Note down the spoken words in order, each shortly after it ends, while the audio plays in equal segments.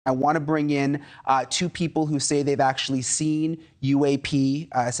I want to bring in two people who say they've actually seen UAP,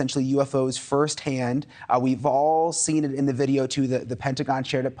 essentially UFOs, firsthand. We've all seen it in the video, too. The Pentagon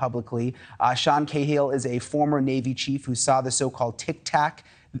shared it publicly. Sean Cahill is a former Navy chief who saw the so-called Tic Tac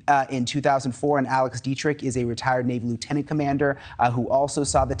in 2004, and Alex Dietrich is a retired Navy lieutenant commander who also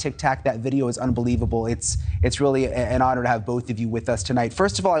saw the Tic Tac. That video is unbelievable. It's really an honor to have both of you with us tonight.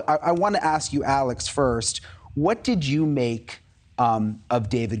 First of all, I want to ask you, Alex, first, what did you make of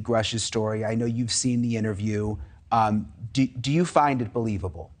David Grush's story? I know you've seen the interview. Do you find it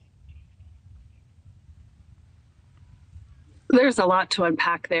believable? There's a lot to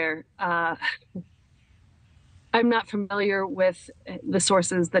unpack there. I'm not familiar with the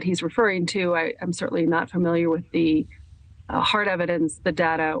sources that he's referring to. I'm certainly not familiar with the hard evidence, the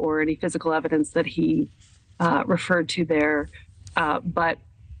data, or any physical evidence that he referred to there. But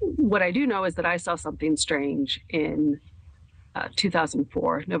what I do know is that I saw something strange in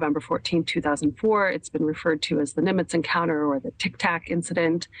 2004, November 14, 2004. It's been referred to as the Nimitz encounter or the Tic Tac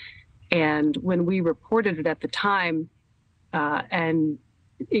incident. And when we reported it at the time, and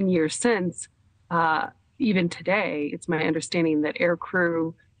in years since, even today, it's my understanding that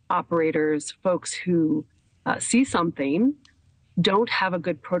aircrew operators, folks who see something, don't have a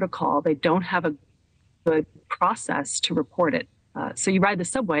good protocol. They don't have a good process to report it. So you ride the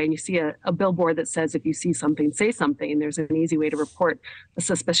subway and you see a billboard that says, if you see something, say something. There's an easy way to report a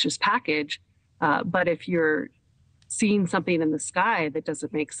suspicious package. But if you're seeing something in the sky that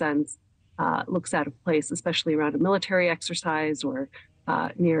doesn't make sense, looks out of place, especially around a military exercise or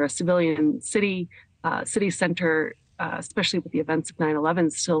near a civilian city center, especially with the events of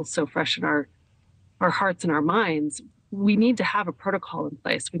 9/11 still so fresh in our hearts and our minds, we need to have a protocol in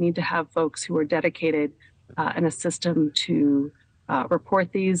place. We need to have folks who are dedicated and a system to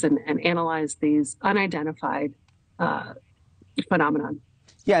report these and analyze these unidentified phenomenon.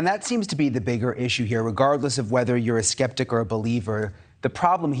 Yeah, and that seems to be the bigger issue here, regardless of whether you're a skeptic or a believer. The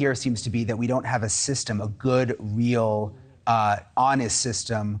problem here seems to be that we don't have a system, a good, real, honest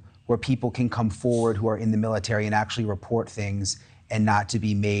system where people can come forward who are in the military and actually report things and not to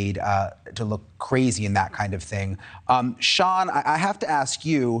be made to look crazy and that kind of thing. Sean, I have to ask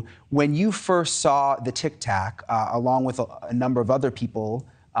you, when you first saw the Tic Tac, along with a number of other people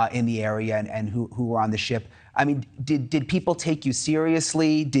in the area and who were on the ship, I mean, did people take you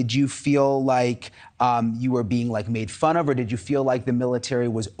seriously? Did you feel like you were being made fun of, or did you feel like the military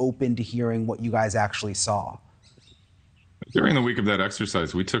was open to hearing what you guys actually saw? During the week of that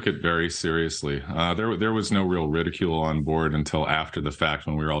exercise, we took it very seriously. There was no real ridicule on board until after the fact,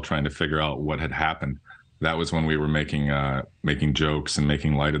 when we were all trying to figure out what had happened. That was when we were making jokes and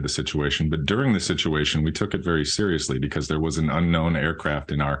making light of the situation. But during the situation, we took it very seriously because there was an unknown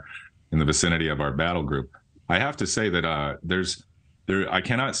aircraft in the vicinity of our battle group. I have to say that I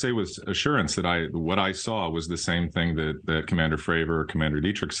cannot say with assurance that what I saw was the same thing that Commander Fravor or Commander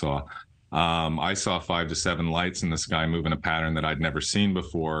Dietrich saw. I saw 5 to 7 lights in the sky move in a pattern that I'd never seen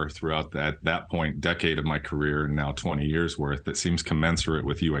before throughout that point, decade of my career, and now 20 years worth, that seems commensurate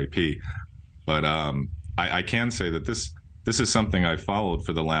with UAP. But I can say that this is something I followed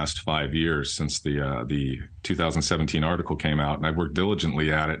for the last 5 years since the 2017 article came out, and I've worked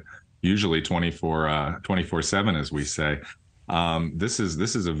diligently at it, usually 24/7, as we say. This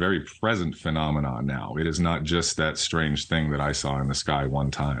is a very present phenomenon now. It is not just that strange thing that I saw in the sky one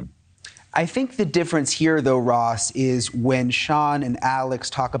time. I think the difference here, though, Ross, is when Sean and Alex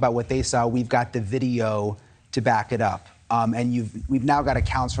talk about what they saw, we've got the video to back it up. And we've now got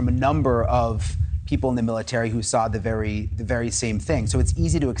accounts from a number of people in the military who saw the very same thing. So it's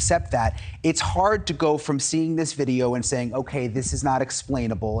easy to accept that. It's hard to go from seeing this video and saying, okay, this is not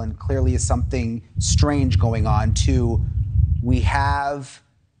explainable and clearly is something strange going on, to we have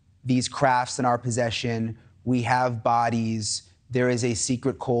these crafts in our possession, we have bodies, there is a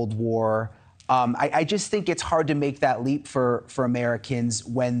secret Cold War. I just think it's hard to make that leap for Americans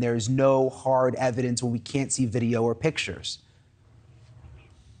when there's no hard evidence, when we can't see video or pictures.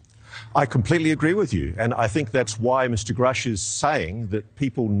 I completely agree with you. And I think that's why Mr. Grush is saying that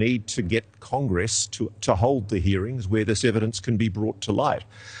people need to get Congress to hold the hearings where this evidence can be brought to light.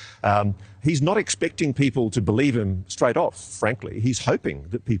 He's not expecting people to believe him straight off, frankly. He's hoping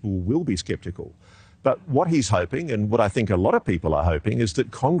that people will be skeptical. But what he's hoping, and what I think a lot of people are hoping, is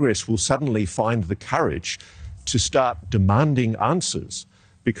that Congress will suddenly find the courage to start demanding answers,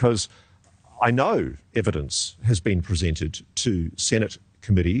 because I know evidence has been presented to Senate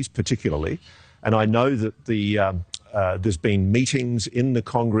committees particularly, and I know that there's been meetings in the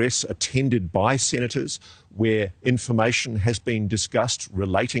Congress attended by senators where information has been discussed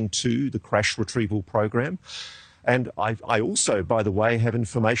relating to the crash retrieval program. And I also, by the way, have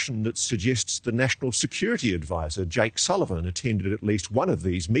information that suggests the National Security Advisor, Jake Sullivan, attended at least one of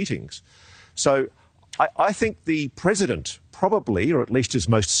these meetings. So I think the president probably, or at least his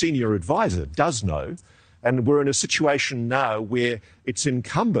most senior advisor, does know. And we're in a situation now where it's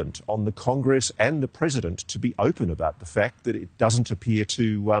incumbent on the Congress and the president to be open about the fact that it doesn't appear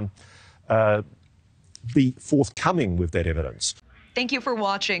to be forthcoming with that evidence. Thank you for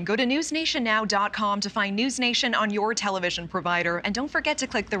watching. Go to newsnationnow.com to find NewsNation on your television provider. And don't forget to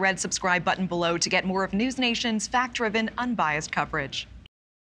click the red subscribe button below to get more of NewsNation's fact-driven, unbiased coverage.